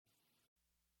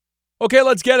Okay,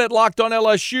 let's get it. Locked on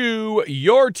LSU,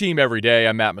 your team every day.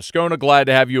 I'm Matt Moscona. Glad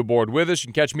to have you aboard with us. You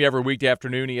can catch me every weekday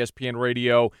afternoon, ESPN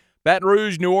Radio, Baton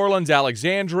Rouge, New Orleans,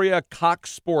 Alexandria,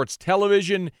 Cox Sports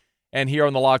Television, and here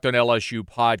on the Locked on LSU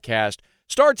podcast.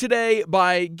 Start today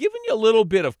by giving you a little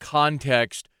bit of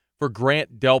context for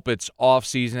Grant Delpit's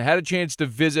offseason. I had a chance to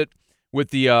visit with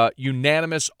the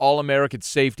unanimous All-American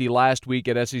safety last week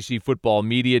at SEC Football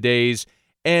Media Days.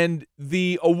 And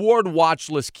the award watch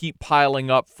lists keep piling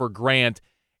up for Grant.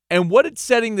 And what it's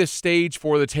setting the stage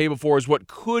for, the table for, is what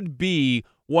could be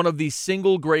one of the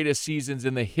single greatest seasons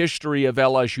in the history of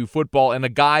LSU football, and a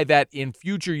guy that in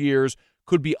future years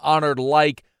could be honored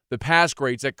like the past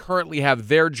greats that currently have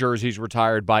their jerseys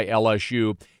retired by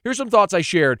LSU. Here's some thoughts I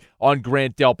shared on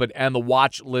Grant Delpit and the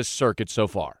watch list circuit so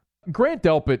far. Grant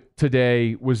Delpit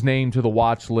today was named to the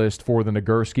watch list for the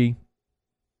Nagurski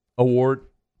Award.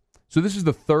 So this is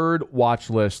the third watch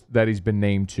list that he's been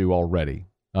named to already.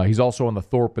 He's also on the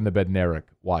Thorpe and the Bednarik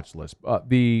watch list.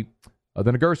 The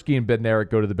Nagurski and Bednarik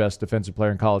go to the best defensive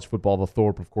player in college football. The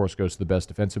Thorpe, of course, goes to the best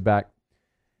defensive back.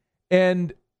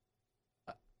 And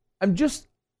I'm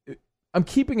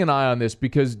keeping an eye on this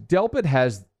because Delpit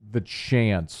has the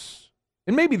chance,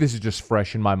 and maybe this is just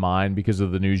fresh in my mind because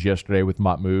of the news yesterday with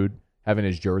Mahmoud having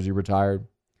his jersey retired.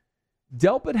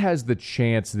 Delpit has the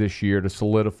chance this year to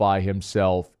solidify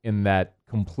himself in that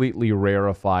completely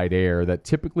rarefied air that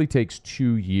typically takes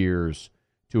 2 years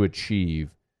to achieve,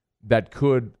 that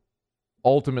could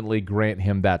ultimately grant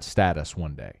him that status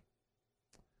one day.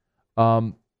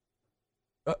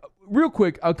 Real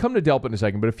quick, I'll come to Delpit in a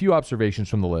second, but a few observations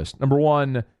from the list. Number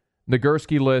one,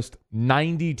 Nagurski list,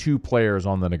 92 players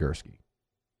on the Nagurski.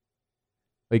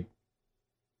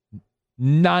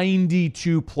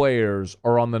 92 players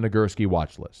are on the Nagurski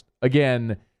watch list.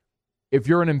 Again, if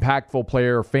you're an impactful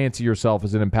player, fancy yourself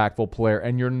as an impactful player,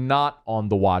 and you're not on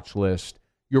the watch list,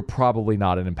 you're probably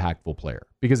not an impactful player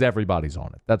because everybody's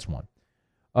on it. That's one.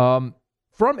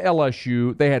 From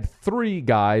LSU, they had 3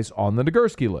 guys on the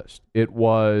Nagurski list. It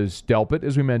was Delpit,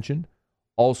 as we mentioned,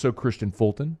 also Christian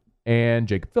Fulton, and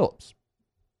Jacob Phillips.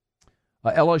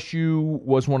 LSU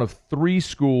was one of 3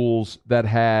 schools that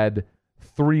had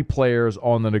 3 players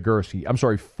on the Nagurski. I'm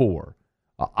sorry, 4.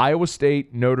 Iowa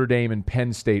State, Notre Dame, and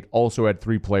Penn State also had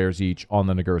 3 players each on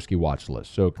the Nagurski watch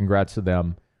list. So congrats to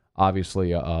them.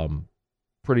 Obviously,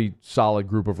 pretty solid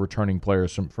group of returning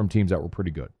players from teams that were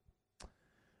pretty good.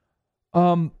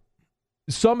 Some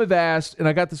have asked, and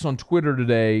I got this on Twitter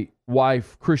today, why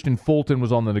Christian Fulton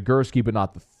was on the Nagurski but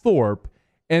not the Thorpe.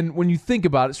 And when you think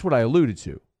about it, it's what I alluded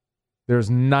to.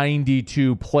 There's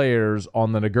 92 players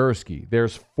on the Nagurski.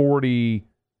 There's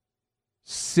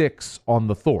 46 on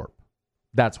the Thorpe.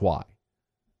 That's why.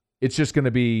 It's just going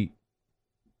to be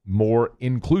more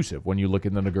inclusive when you look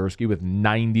at the Nagurski with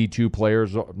 92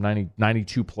 players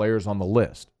on the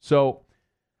list. So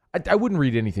I wouldn't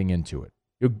read anything into it.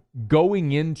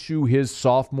 Going into his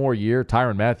sophomore year,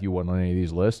 Tyrann Mathieu wasn't on any of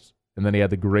these lists, and then he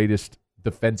had the greatest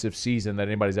defensive season that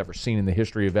anybody's ever seen in the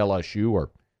history of LSU, or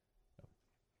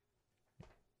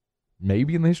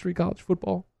maybe in the history of college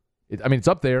football. It's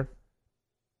up there.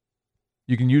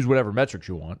 You can use whatever metrics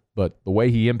you want, but the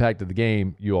way he impacted the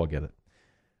game, you all get it.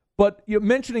 But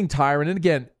mentioning Tyrann, and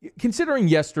again, considering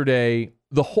yesterday,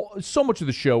 so much of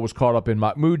the show was caught up in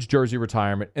Mahmoud's jersey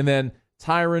retirement, and then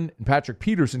Tyrann and Patrick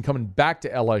Peterson coming back to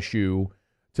LSU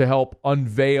to help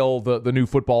unveil the new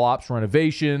football ops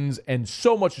renovations, and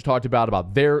so much is talked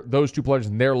about those 2 players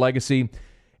and their legacy.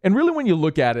 And really, when you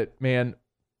look at it, man,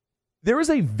 there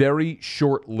is a very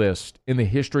short list in the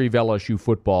history of LSU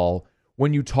football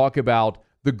when you talk about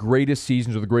the greatest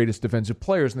seasons or the greatest defensive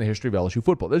players in the history of LSU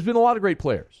football. There's been a lot of great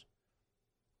players.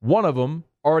 One of them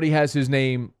already has his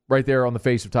name right there on the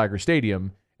face of Tiger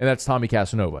Stadium, and that's Tommy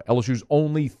Casanova, LSU's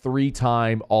only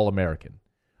 3-time All-American,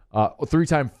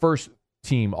 3-time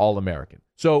first-team All-American.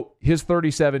 So his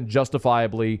 37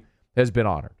 justifiably has been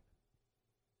honored.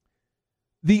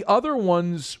 The other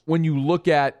ones, when you look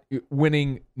at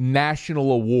winning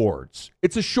national awards,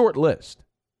 it's a short list.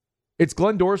 It's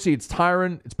Glenn Dorsey, it's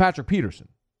Tyrann, it's Patrick Peterson.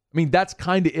 That's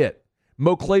kind of it.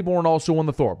 Mo Claiborne also won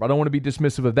the Thorpe. I don't want to be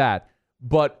dismissive of that.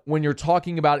 But when you're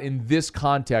talking about in this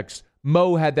context,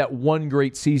 Mo had that one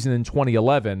great season in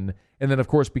 2011, and then, of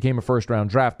course, became a first-round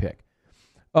draft pick.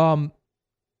 Tyrann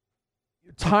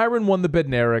won the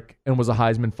Bednarik and was a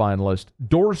Heisman finalist.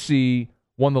 Dorsey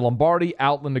won the Lombardi,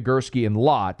 Outland, Nagurski, and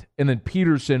Lott, and then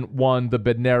Peterson won the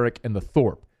Bednarik and the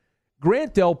Thorpe.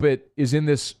 Grant Delpit is in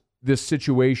this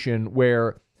situation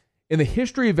where in the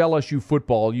history of LSU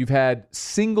football, you've had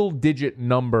single-digit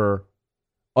number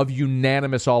of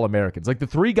unanimous All-Americans. Like the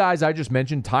three guys I just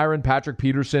mentioned, Tyrann, Patrick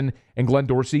Peterson, and Glenn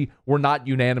Dorsey, were not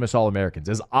unanimous All-Americans.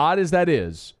 As odd as that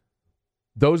is,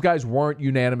 those guys weren't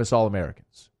unanimous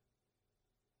All-Americans.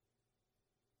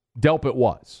 Delpit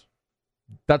was.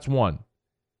 That's one.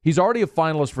 He's already a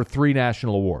finalist for 3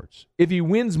 national awards. If he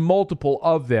wins multiple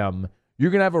of them,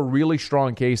 you're going to have a really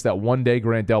strong case that one day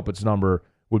Grant Delpit's number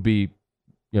would be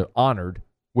honored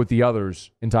with the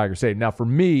others in Tiger Stadium. Now, for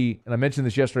me, and I mentioned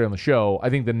this yesterday on the show, I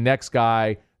think the next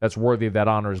guy that's worthy of that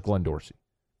honor is Glenn Dorsey.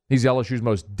 He's LSU's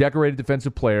most decorated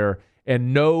defensive player,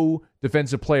 and no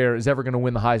defensive player is ever going to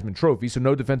win the Heisman Trophy, so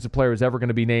no defensive player is ever going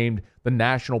to be named the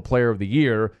National Player of the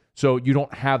Year, so you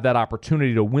don't have that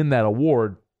opportunity to win that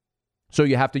award, so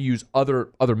you have to use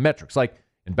other metrics. Like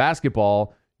in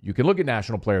basketball, you can look at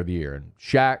National Player of the Year, and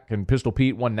Shaq and Pistol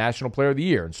Pete won National Player of the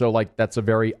Year, and so that's a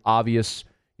very obvious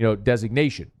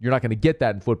designation. You're not going to get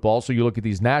that in football, so you look at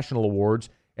these national awards,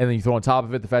 and then you throw on top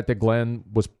of it the fact that Glenn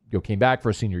was came back for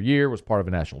a senior year, was part of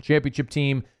a national championship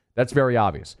team. That's very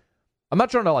obvious. I'm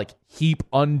not trying to heap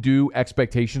undue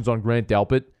expectations on Grant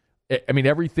Delpit. I mean,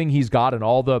 everything he's got and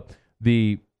all the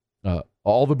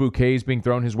bouquets being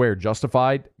thrown his way are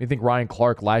justified. I think Ryan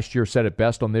Clark last year said it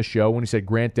best on this show when he said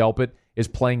Grant Delpit is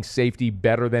playing safety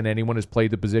better than anyone has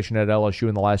played the position at LSU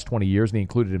in the last 20 years, and he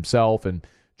included himself and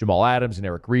Jamal Adams and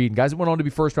Eric Reed, and guys that went on to be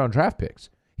first-round draft picks.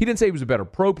 He didn't say he was a better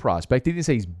pro prospect. He didn't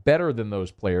say he's better than those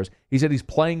players. He said he's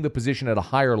playing the position at a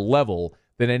higher level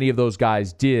than any of those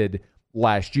guys did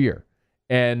last year.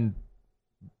 And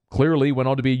clearly went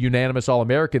on to be a unanimous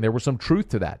All-American. There was some truth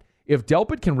to that. If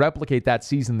Delpit can replicate that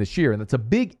season this year, and that's a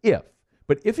big if,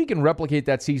 but if he can replicate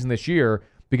that season this year,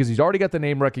 because he's already got the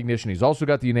name recognition, he's also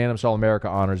got the unanimous All-America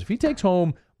honors, if he takes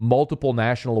home multiple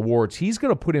national awards, he's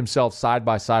going to put himself side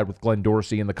by side with Glenn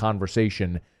Dorsey in the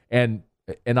conversation, and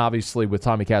obviously with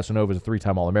Tommy Casanova as a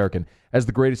 3-time All-American, as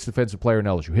the greatest defensive player in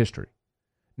LSU history.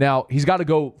 Now, he's got to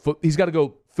go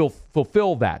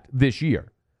fulfill that this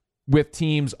year with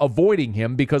teams avoiding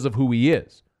him because of who he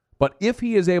is. But if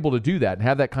he is able to do that and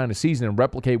have that kind of season and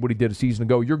replicate what he did a season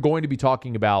ago, you're going to be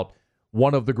talking about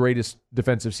one of the greatest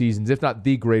defensive seasons, if not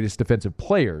the greatest defensive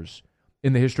players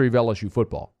in the history of LSU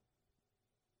football.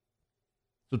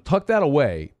 So tuck that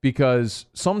away, because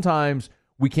sometimes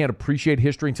we can't appreciate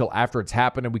history until after it's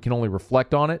happened and we can only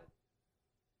reflect on it.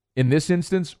 In this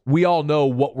instance, we all know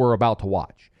what we're about to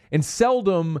watch. And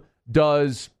seldom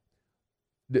does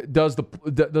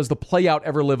the play out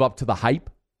ever live up to the hype.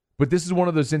 But this is one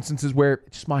of those instances where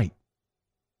it just might.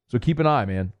 So keep an eye,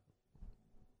 man.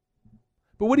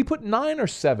 But would he put 9 or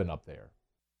 7 up there?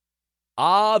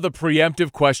 The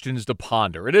preemptive questions to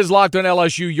ponder. It is Locked on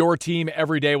LSU, your team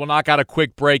every day. We'll knock out a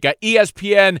quick break.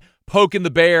 ESPN poking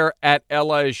the bear at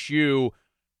LSU.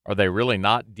 Are they really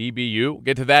not DBU? We'll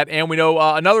get to that. And we know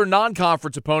another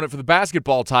non-conference opponent for the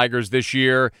basketball Tigers this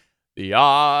year. The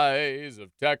eyes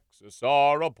of Texas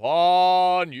are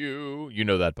upon you. You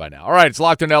know that by now. All right, it's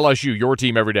Locked on LSU, your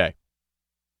team every day.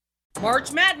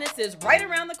 March Madness is right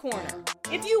around the corner.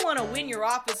 If you want to win your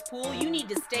office pool, you need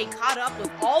to stay caught up with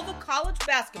all the college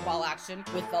basketball action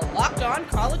with the Locked On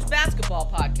College Basketball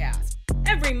Podcast.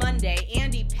 Every Monday,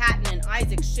 Andy Patton and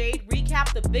Isaac Shade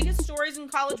recap the biggest stories in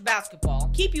college basketball,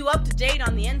 keep you up to date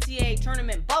on the NCAA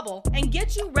tournament bubble, and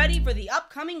get you ready for the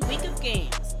upcoming week of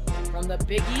games. From the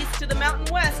Big East to the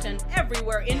Mountain West and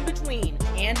everywhere in between,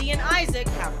 Andy and Isaac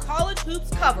have college hoops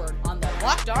covered on the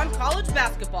Locked On College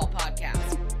Basketball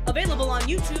Podcast. Available on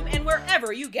YouTube and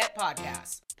wherever you get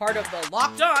podcasts. Part of the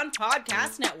Locked On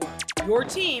Podcast Network. Your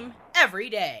team every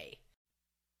day.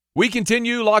 We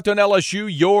continue Locked on LSU,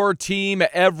 your team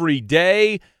every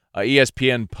day.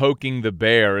 ESPN poking the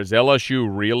bear. Is LSU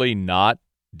really not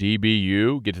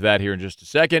DBU? Get to that here in just a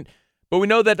second. But we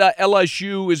know that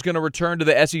LSU is going to return to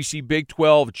the SEC Big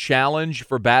 12 Challenge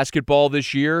for basketball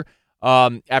this year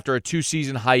after a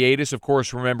 2-season hiatus. Of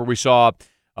course, remember we saw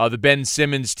the Ben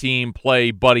Simmons team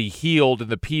play Buddy Hield in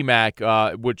the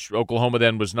PMAC, which Oklahoma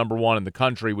then was number 1 in the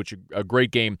country, which a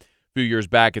great game a few years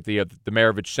back at the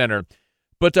Maravich Center.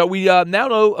 But we now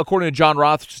know, according to John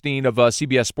Rothstein of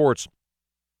CBS Sports,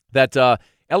 that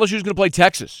LSU is going to play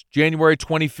Texas January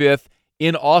 25th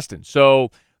in Austin. So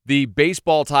the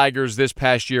baseball Tigers this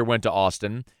past year went to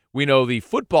Austin. We know the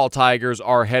football Tigers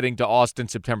are heading to Austin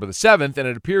September the 7th, and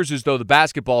it appears as though the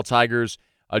basketball Tigers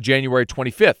January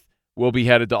 25th will be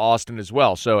headed to Austin as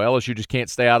well. So LSU just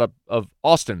can't stay out of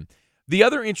Austin. The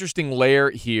other interesting layer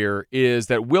here is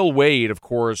that Will Wade, of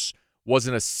course, was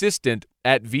an assistant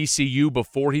at VCU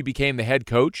before he became the head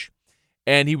coach,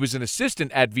 and he was an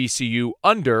assistant at VCU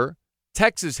under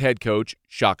Texas head coach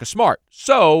Shaka Smart.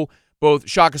 So both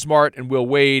Shaka Smart and Will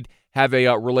Wade have a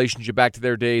relationship back to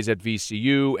their days at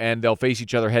VCU, and they'll face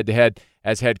each other head-to-head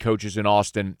as head coaches in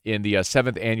Austin in the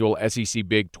 7th annual SEC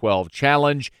Big 12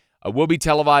 Challenge. Will be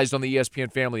televised on the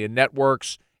ESPN family of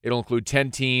networks. It'll include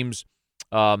 10 teams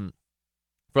from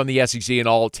the SEC and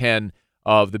all 10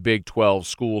 of the Big 12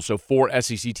 schools. So 4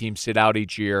 SEC teams sit out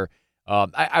each year.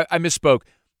 I misspoke.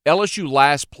 LSU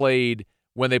last played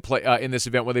when they play in this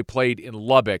event when they played in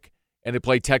Lubbock, and they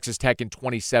played Texas Tech in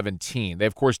 2017. They,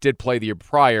 of course, did play the year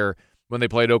prior when they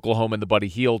played Oklahoma and the Buddy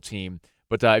Hield team.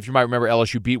 But if you might remember,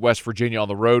 LSU beat West Virginia on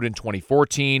the road in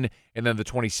 2014, and then the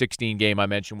 2016 game I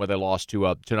mentioned where they lost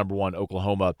to number 1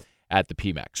 Oklahoma at the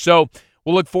PMAC. So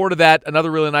we'll look forward to that.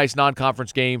 Another really nice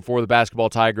non-conference game for the basketball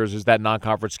Tigers as that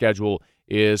non-conference schedule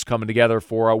is coming together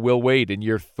for Will Wade in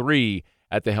year 3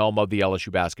 at the helm of the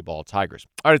LSU basketball Tigers.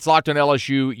 All right, it's Locked on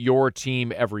LSU, your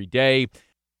team every day.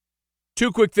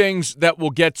 2 quick things that we'll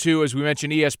get to. As we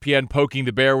mentioned, ESPN poking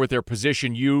the bear with their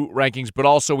Position U rankings, but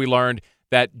also we learned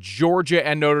that Georgia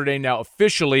and Notre Dame now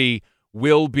officially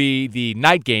will be the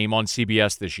night game on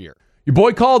CBS this year. Your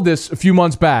boy called this a few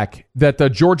months back that the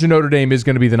Georgia-Notre Dame is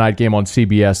going to be the night game on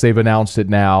CBS. They've announced it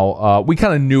now. We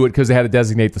kind of knew it because they had to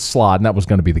designate the slot, and that was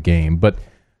going to be the game. But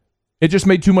it just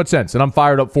made too much sense, and I'm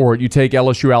fired up for it. You take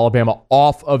LSU, Alabama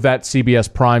off of that CBS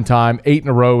primetime. 8 in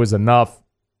a row is enough.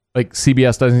 Like,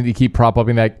 CBS doesn't need to keep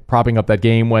propping up that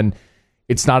game when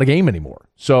it's not a game anymore.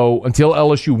 So until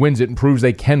LSU wins it and proves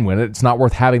they can win it, it's not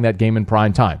worth having that game in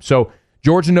prime time. So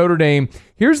Georgia, Notre Dame.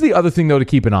 Here's the other thing, though, to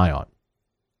keep an eye on.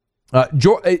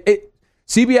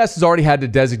 CBS has already had to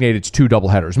designate its 2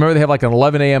 doubleheaders. Remember, they have like an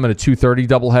 11 a.m. and a 2:30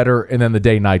 doubleheader, and then the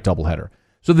day-night doubleheader.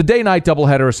 So the day-night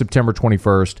doubleheader is September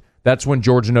 21st. That's when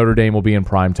Georgia, Notre Dame will be in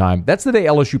prime time. That's the day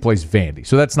LSU plays Vandy.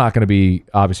 So that's not going to be,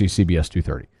 obviously, CBS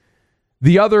 2:30.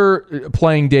 The other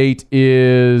playing date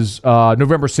is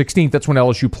November 16th. That's when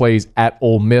LSU plays at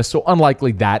Ole Miss. So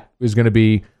unlikely that is going to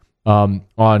be on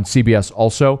CBS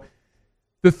also.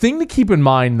 The thing to keep in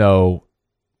mind, though,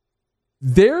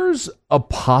 there's a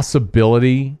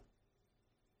possibility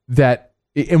that,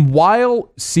 and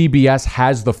while CBS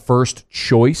has the first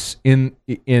choice in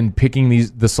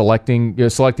picking selecting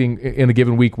in a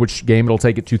given week which game it'll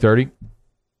take at 2:30,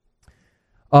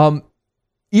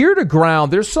 ear to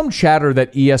ground, there's some chatter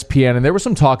that ESPN, and there was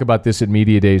some talk about this at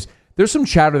Media Days, there's some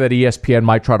chatter that ESPN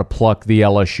might try to pluck the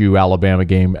LSU-Alabama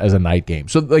game as a night game.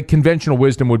 So the conventional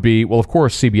wisdom would be, well, of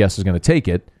course CBS is going to take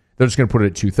it. They're just going to put it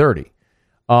at 2:30.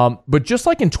 But just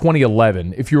like in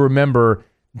 2011, if you remember,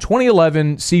 in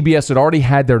 2011, CBS had already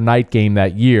had their night game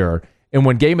that year, and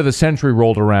when Game of the Century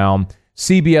rolled around,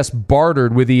 CBS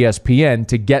bartered with ESPN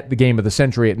to get the Game of the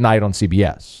Century at night on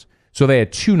CBS. So they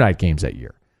had 2 night games that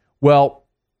year. Well,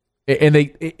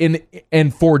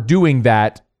 and for doing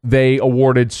that, they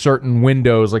awarded certain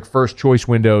windows, like first choice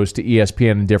windows, to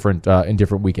ESPN in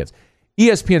different weekends.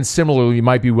 ESPN similarly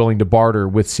might be willing to barter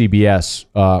with CBS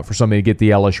for something to get the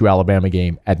LSU-Alabama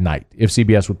game at night if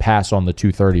CBS would pass on the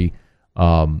 2:30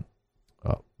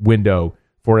 window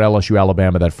for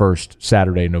LSU-Alabama that first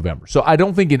Saturday in November. So I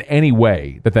don't think in any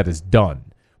way that is done,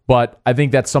 but I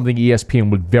think that's something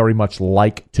ESPN would very much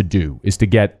like to do, is to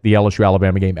get the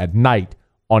LSU-Alabama game at night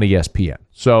on ESPN.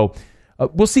 So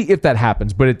we'll see if that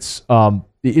happens, but it's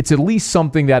at least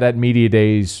something that at Media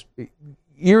Days,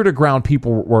 ear to ground,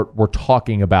 people were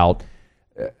talking about.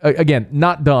 Again,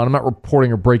 not done. I'm not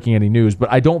reporting or breaking any news,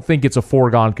 but I don't think it's a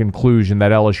foregone conclusion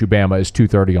that LSU-Bama is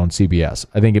 2:30 on CBS.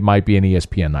 I think it might be an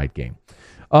ESPN night game.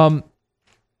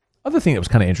 Other thing that was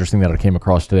kind of interesting that I came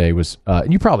across today was,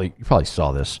 and you probably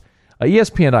saw this,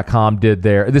 ESPN.com did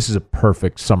this is a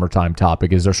perfect summertime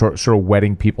topic, is they're sort of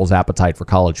whetting people's appetite for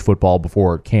college football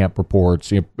before camp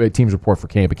reports, teams report for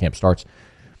camp, and camp starts.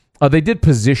 They did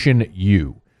Position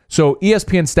U. So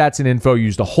ESPN Stats and Info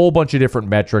used a whole bunch of different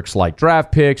metrics like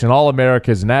draft picks and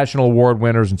All-Americas, national award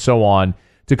winners, and so on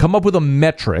to come up with a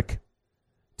metric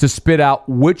to spit out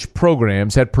which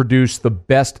programs had produced the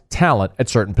best talent at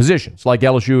certain positions. Like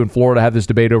LSU and Florida have this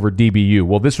debate over DBU.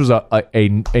 Well, this was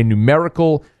a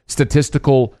numerical,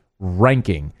 statistical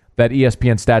ranking that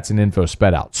ESPN Stats and Info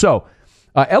sped out. So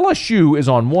LSU is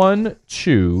on 1,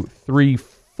 2, 3,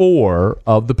 4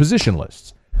 of the position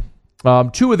lists.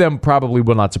 2 of them probably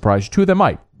will not surprise you. 2 of them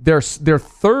might. They're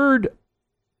third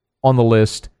on the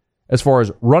list as far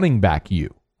as running back U.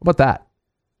 How about that?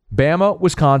 Bama,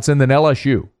 Wisconsin, then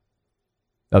LSU.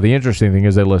 Now, the interesting thing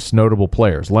is they list notable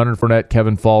players: Leonard Fournette,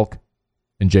 Kevin Falk,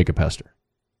 and Jacob Hester.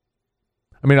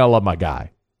 I mean, I love my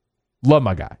guy.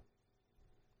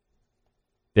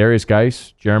 Darius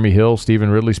Geis, Jeremy Hill, Stephen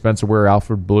Ridley, Spencer Ware,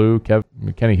 Alfred Blue,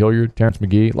 Kenny Hilliard, Terrence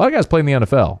McGee. A lot of guys play in the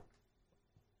NFL.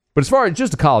 But as far as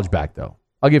just a college back, though,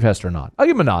 I'll give Hester a nod. I'll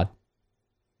give him a nod.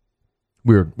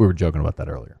 We were joking about that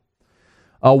earlier.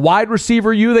 Wide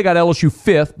receiver U, they got LSU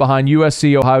 5th behind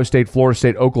USC, Ohio State, Florida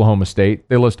State, Oklahoma State.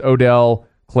 They list Odell,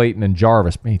 Clayton, and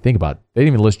Jarvis. Man, think about it. They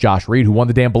didn't even list Josh Reed, who won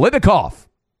the damn Biletnikoff.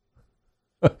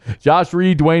 Josh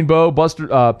Reed, Dwayne Bowe,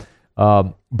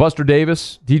 Buster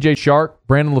Davis, DJ Shark,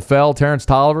 Brandon LaFell, Terrence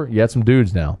Tolliver. You had some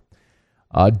dudes now.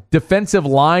 Defensive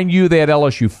line U, they had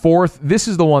LSU 4th. This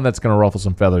is the one that's going to ruffle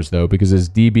some feathers, though, because as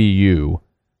DBU,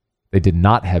 they did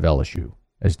not have LSU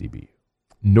as DBU.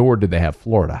 Nor did they have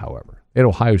Florida, however. They had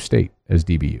Ohio State as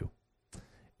DBU.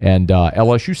 And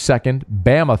LSU 2nd,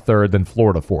 Bama 3rd, then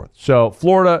Florida 4th. So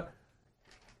Florida,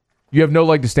 you have no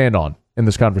leg to stand on in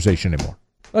this conversation anymore.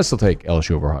 Let's still take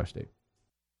LSU over Ohio State.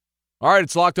 All right,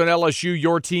 it's Locked on LSU,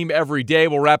 your team every day.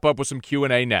 We'll wrap up with some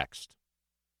Q&A next.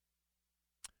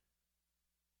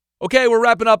 Okay, we're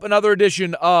wrapping up another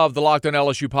edition of the Locked on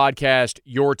LSU podcast,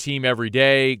 your team every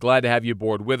day. Glad to have you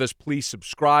aboard with us. Please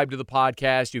subscribe to the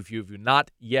podcast if you've not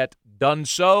yet done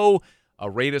so.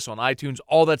 Rate us on iTunes.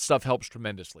 All that stuff helps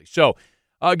tremendously. So,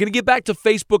 going to get back to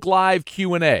Facebook Live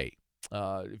Q&A.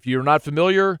 If you're not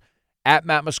familiar, at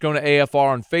Matt Moscona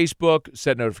AFR on Facebook,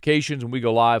 set notifications. When we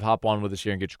go live, hop on with us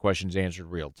here and get your questions answered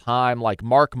real time. Like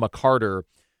Mark McCarter,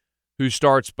 who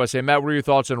starts by saying, Matt, what are your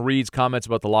thoughts on Reed's comments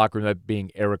about the locker room, that being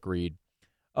Eric Reed?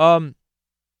 So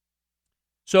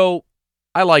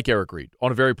I like Eric Reed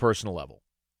on a very personal level.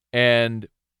 And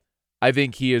I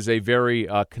think he is a very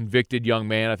convicted young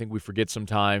man. I think we forget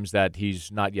sometimes that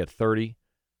he's not yet 30,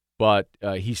 but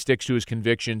he sticks to his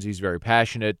convictions. He's very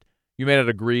passionate. You may not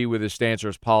agree with his stance or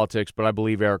his politics, but I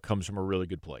believe Eric comes from a really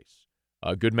good place.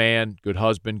 A good man, good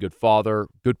husband, good father,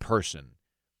 good person.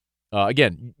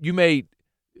 Again, you may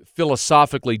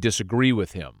philosophically disagree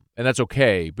with him, and that's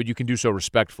okay, but you can do so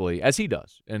respectfully, as he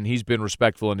does, and he's been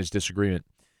respectful in his disagreement.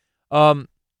 As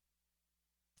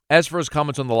for his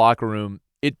comments on the locker room,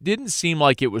 it didn't seem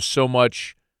like it was so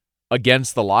much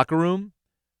against the locker room.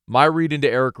 My read into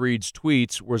Eric Reed's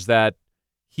tweets was that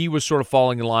he was sort of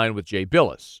falling in line with Jay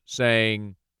Billis,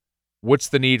 saying, what's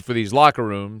the need for these locker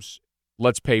rooms?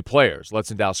 Let's pay players.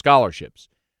 Let's endow scholarships.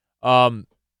 I'm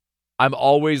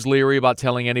always leery about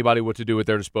telling anybody what to do with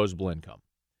their disposable income.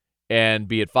 And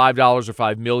be it $5 or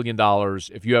 $5 million,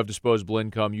 if you have disposable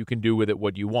income, you can do with it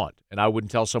what you want. And I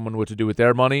wouldn't tell someone what to do with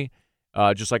their money,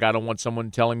 just like I don't want someone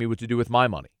telling me what to do with my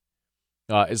money.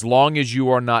 As long as you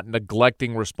are not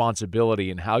neglecting responsibility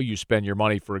in how you spend your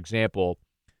money, for example,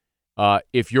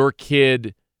 if your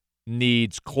kid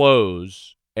needs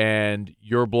clothes and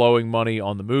you're blowing money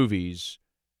on the movies,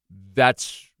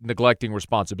 that's neglecting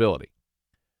responsibility.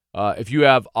 If you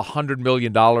have $100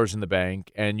 million in the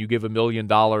bank and you give $1 million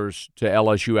to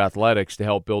LSU Athletics to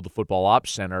help build the football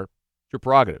ops center, it's your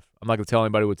prerogative. I'm not going to tell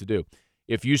anybody what to do.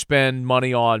 If you spend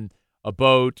money on a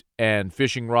boat and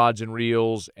fishing rods and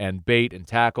reels and bait and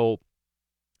tackle,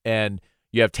 and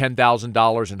you have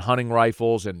 $10,000 in hunting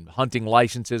rifles and hunting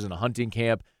licenses and a hunting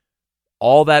camp,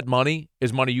 all that money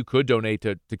is money you could donate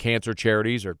to cancer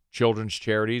charities or children's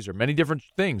charities or many different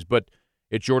things, but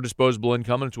it's your disposable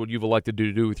income, and it's what you've elected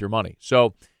to do with your money.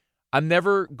 So I'm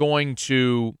never going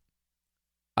to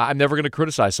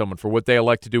criticize someone for what they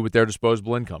elect to do with their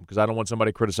disposable income, because I don't want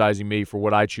somebody criticizing me for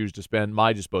what I choose to spend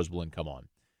my disposable income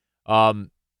on.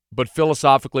 But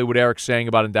philosophically, what Eric's saying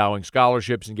about endowing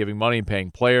scholarships and giving money and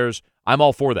paying players, I'm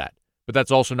all for that. But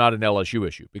that's also not an LSU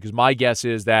issue, because my guess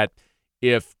is that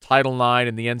if Title IX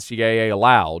and the NCAA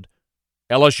allowed,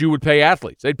 LSU would pay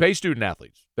athletes. They'd pay student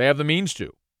athletes. They have the means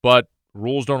to, but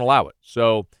rules don't allow it.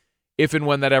 So if and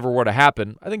when that ever were to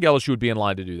happen, I think LSU would be in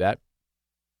line to do that.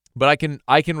 But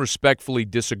I can respectfully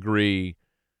disagree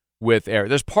with Eric.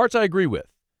 There's parts I agree with,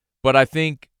 but I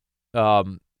think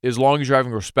as long as you're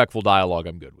having a respectful dialogue,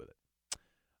 I'm good with it.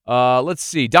 Let's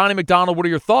see. Donnie McDonald, what are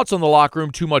your thoughts on the locker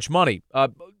room? Too much money.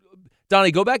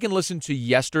 Donnie, go back and listen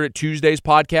to Tuesday's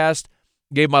podcast.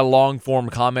 Gave my long-form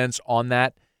comments on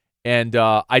that, and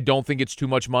I don't think it's too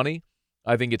much money.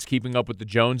 I think it's keeping up with the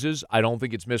Joneses. I don't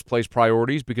think it's misplaced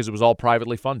priorities because it was all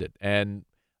privately funded. And,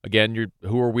 again,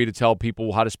 who are we to tell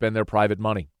people how to spend their private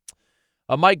money?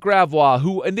 Mike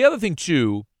Gravois, and the other thing,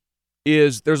 too,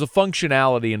 is there's a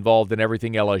functionality involved in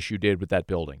everything LSU did with that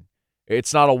building.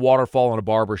 It's not a waterfall and a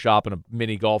barbershop and a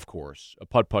mini golf course, a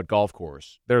putt-putt golf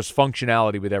course. There's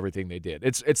functionality with everything they did.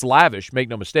 It's lavish, make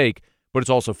no mistake, but it's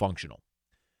also functional.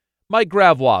 Mike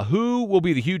Gravois, who will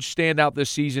be the huge standout this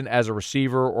season as a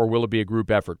receiver, or will it be a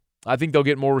group effort? I think they'll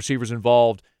get more receivers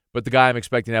involved, but the guy I'm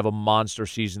expecting to have a monster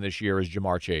season this year is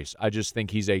Ja'Marr Chase. I just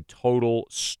think he's a total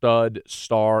stud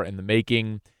star in the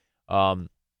making.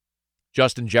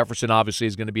 Justin Jefferson obviously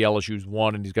is going to be LSU's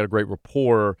one, and he's got a great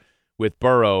rapport with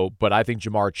Burrow, but I think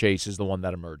Ja'Marr Chase is the one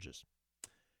that emerges.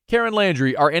 Karen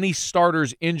Landry, are any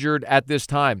starters injured at this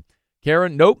time?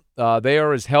 Karen, nope. They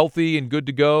are as healthy and good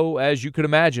to go as you could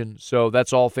imagine. So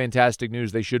that's all fantastic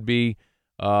news. They should be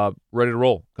ready to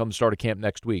roll come the start of camp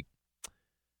next week.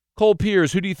 Cole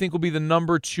Pierce, who do you think will be the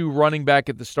number 2 running back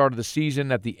at the start of the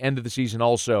season, at the end of the season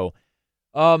also?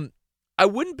 I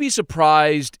wouldn't be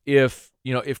surprised if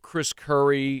Chris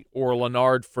Curry or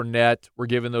Leonard Fournette were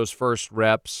given those first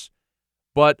reps,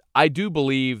 but I do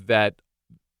believe that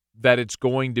it's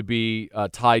going to be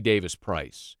Ty Davis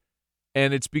Price.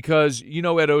 And it's because, Ed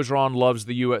Ogeron loves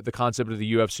the concept of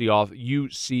the USC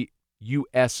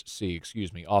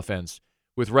offense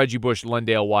with Reggie Bush,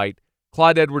 Lendale White.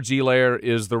 Clyde Edwards-Helaire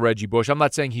is the Reggie Bush. I'm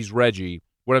not saying he's Reggie.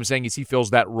 What I'm saying is he fills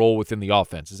that role within the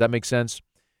offense. Does that make sense?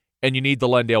 And you need the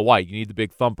Lendale White. You need the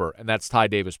big thumper, and that's Ty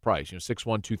Davis Price.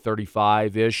 6'1",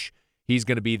 235-ish. He's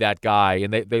going to be that guy,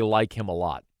 and they like him a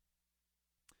lot.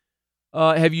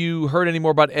 Have you heard any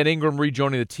more about Ed Ingram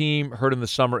rejoining the team? Heard in the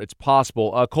summer it's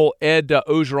possible. Cole, Ed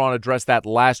Ogeron addressed that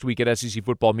last week at SEC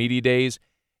Football Media Days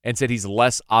and said he's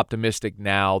less optimistic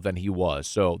now than he was.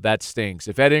 So that stinks.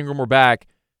 If Ed Ingram were back,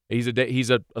 he's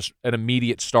an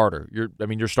immediate starter.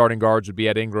 Your starting guards would be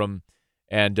Ed Ingram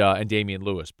and Damian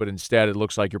Lewis. But instead, it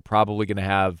looks like you're probably going to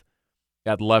have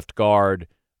at left guard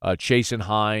Chasen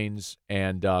Hines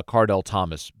and Cardell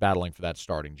Thomas battling for that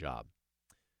starting job.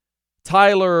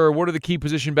 Tyler, what are the key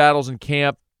position battles in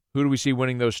camp? Who do we see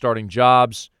winning those starting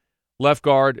jobs? Left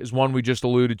guard is one we just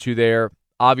alluded to there.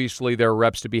 Obviously, there are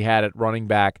reps to be had at running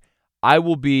back. I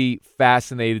will be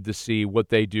fascinated to see what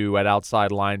they do at outside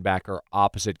linebacker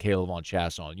opposite Caleb Von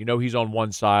Chasson. He's on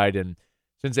one side, and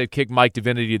since they've kicked Mike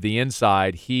Divinity to the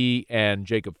inside, he and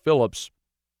Jacob Phillips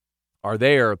are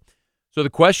there. So the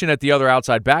question at the other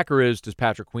outside backer is, does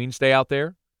Patrick Queen stay out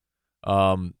there?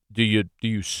 Do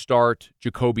you start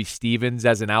Jacoby Stevens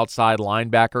as an outside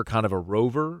linebacker, kind of a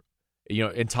rover?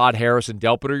 And Todd Harris and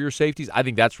Delpit are your safeties. I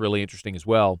think that's really interesting as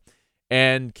well.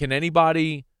 And can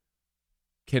anybody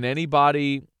beat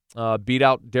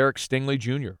out Derek Stingley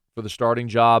Jr. for the starting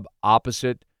job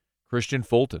opposite Christian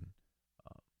Fulton?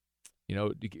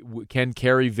 Can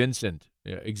Kerry Vincent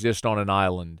exist on an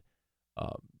island?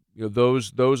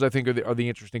 Those I think are the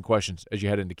interesting questions as you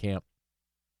head into camp.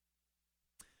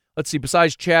 Let's see.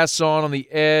 Besides Chasson on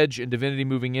the edge and Divinity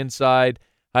moving inside,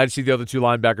 I'd see the other 2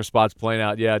 linebacker spots playing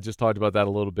out. Yeah, I just talked about that a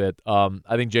little bit.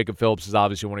 I think Jacob Phillips is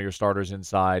obviously one of your starters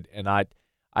inside, and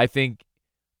I think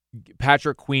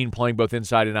Patrick Queen playing both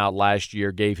inside and out last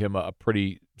year gave him a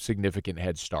pretty significant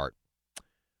head start.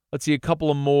 Let's see a couple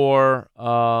of more.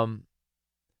 How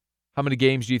many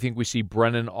games do you think we see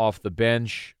Brennan off the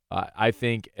bench? I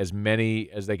think as many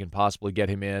as they can possibly get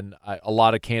him in. A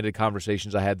lot of candid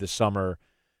conversations I had this summer.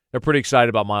 They're pretty excited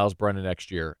about Miles Brennan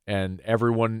next year, and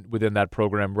everyone within that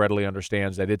program readily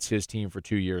understands that it's his team for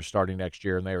 2 years starting next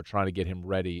year, and they are trying to get him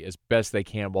ready as best they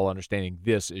can while understanding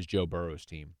this is Joe Burrow's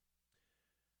team.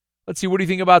 Let's see, what do you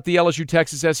think about the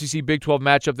LSU-Texas SEC Big 12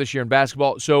 matchup this year in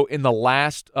basketball? So in the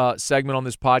last segment on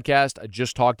this podcast, I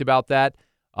just talked about that.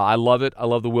 I love it. I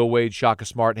love the Will Wade, Shaka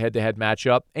Smart head-to-head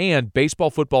matchup, and baseball,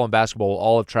 football, and basketball will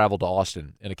all have traveled to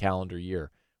Austin in a calendar year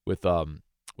with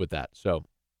that. So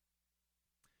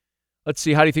let's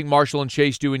see. How do you think Marshall and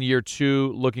Chase do in year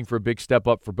 2? Looking for a big step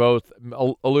up for both.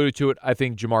 Alluded to it. I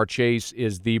think Jamar Chase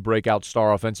is the breakout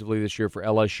star offensively this year for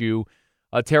LSU.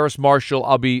 Terrace Marshall,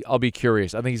 I'll be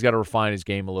curious. I think he's got to refine his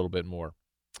game a little bit more.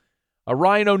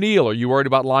 Ryan O'Neal, are you worried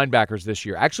about linebackers this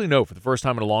year? Actually, no. For the first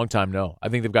time in a long time, no. I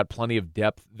think they've got plenty of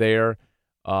depth there.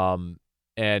 And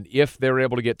if they're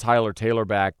able to get Tyler Taylor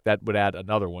back, that would add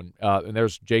another one. And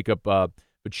there's Jacob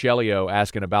Bicellio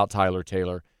asking about Tyler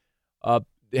Taylor.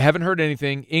 Haven't heard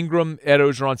anything. Ingram, Ed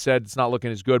Ogeron said it's not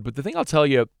looking as good. But the thing I'll tell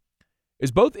you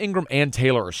is both Ingram and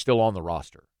Taylor are still on the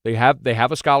roster. They have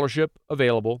a scholarship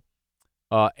available,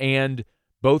 and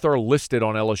both are listed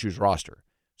on LSU's roster.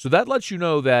 So that lets you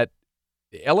know that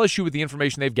LSU, with the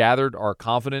information they've gathered, are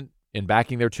confident in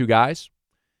backing their 2 guys.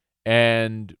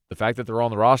 And the fact that they're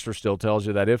on the roster still tells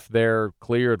you that if they're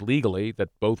cleared legally, that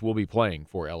both will be playing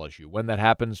for LSU. When that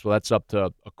happens, well, that's up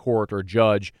to a court or a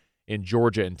judge in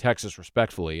Georgia and Texas,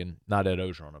 respectfully, and not Ed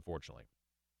Ogeron, unfortunately.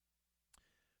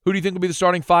 Who do you think will be the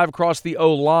starting 5 across the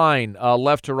O-line?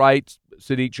 Left to right,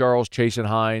 Sadiq Charles, Chasen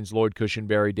Hines, Lloyd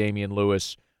Cushenberry, Damian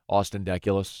Lewis, Austin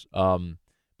Deculus.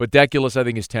 But Deculus, I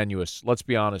think, is tenuous. Let's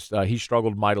be honest. He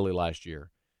struggled mightily last year.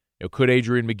 Could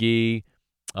Adrian McGee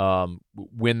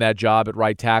win that job at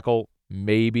right tackle?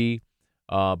 Maybe.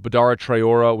 Badara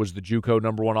Traore was the JUCO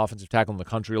number 1 offensive tackle in the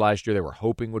country last year. They were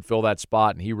hoping would fill that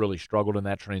spot, and he really struggled in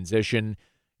that transition.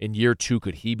 In year 2,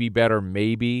 could he be better?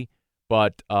 Maybe.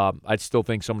 But I still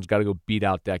think someone's got to go beat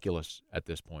out Deculus at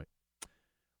this point.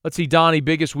 Let's see, Donnie,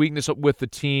 biggest weakness with the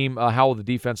team. How will the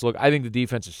defense look? I think the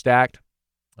defense is stacked.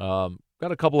 Got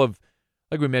a couple of,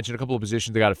 like we mentioned, a couple of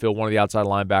positions they got to fill. One of the outside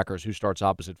linebackers who starts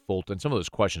opposite Fulton. Some of those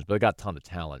questions, but they got a ton of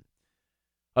talent.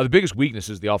 The biggest weakness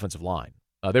is the offensive line.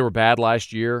 They were bad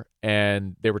last year,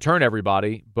 and they return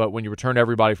everybody. But when you return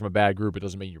everybody from a bad group, it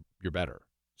doesn't mean you're better.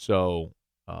 So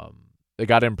they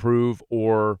got to improve,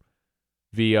 or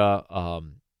via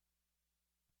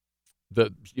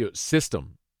the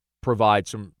system provide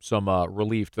some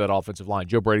relief to that offensive line.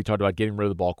 Joe Brady talked about getting rid of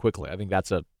the ball quickly. I think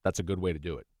that's a good way to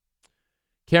do it.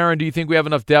 Karen, do you think we have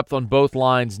enough depth on both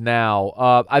lines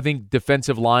now? I think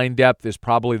defensive line depth is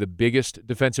probably the biggest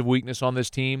defensive weakness on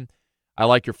this team. I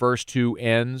like your first two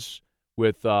ends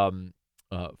with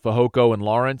Fehoko and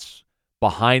Lawrence.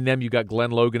 Behind them, you got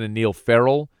Glenn Logan and Neil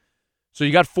Farrell. So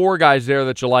you got four guys there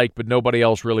that you like, but nobody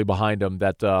else really behind them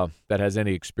that has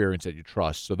any experience that you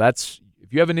trust. So that's,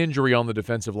 if you have an injury on the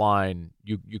defensive line,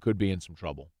 you could be in some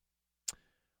trouble.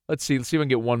 Let's see if we can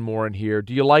get one more in here.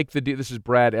 Do you like the deal? This is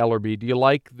Brad Ellerby. Do you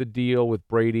like the deal with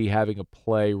Brady having a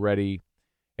play ready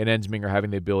and Ensminger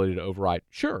having the ability to override?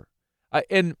 Sure.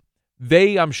 And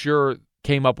they, I'm sure,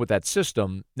 came up with that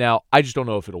system. Now, I just don't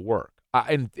know if it'll work.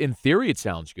 In theory, it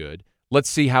sounds good. Let's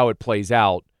see how it plays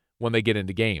out when they get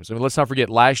into games. I mean, let's not forget,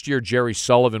 last year, Jerry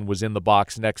Sullivan was in the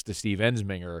box next to Steve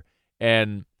Ensminger,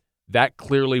 and that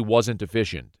clearly wasn't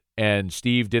efficient. And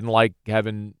Steve didn't like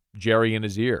having Jerry in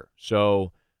his ear.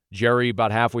 So Jerry,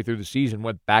 about halfway through the season,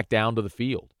 went back down to the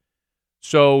field.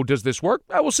 So does this work?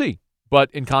 We'll see.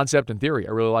 But in concept and theory,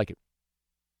 I really like it.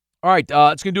 All right,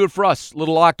 it's going to do it for us.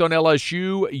 Little Locked on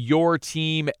LSU, your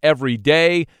team every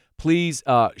day. Please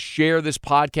share this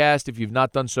podcast. If you've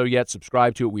not done so yet,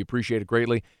 subscribe to it. We appreciate it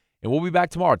greatly. And we'll be back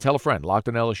tomorrow. Tell a friend. Locked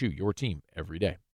on LSU, your team every day.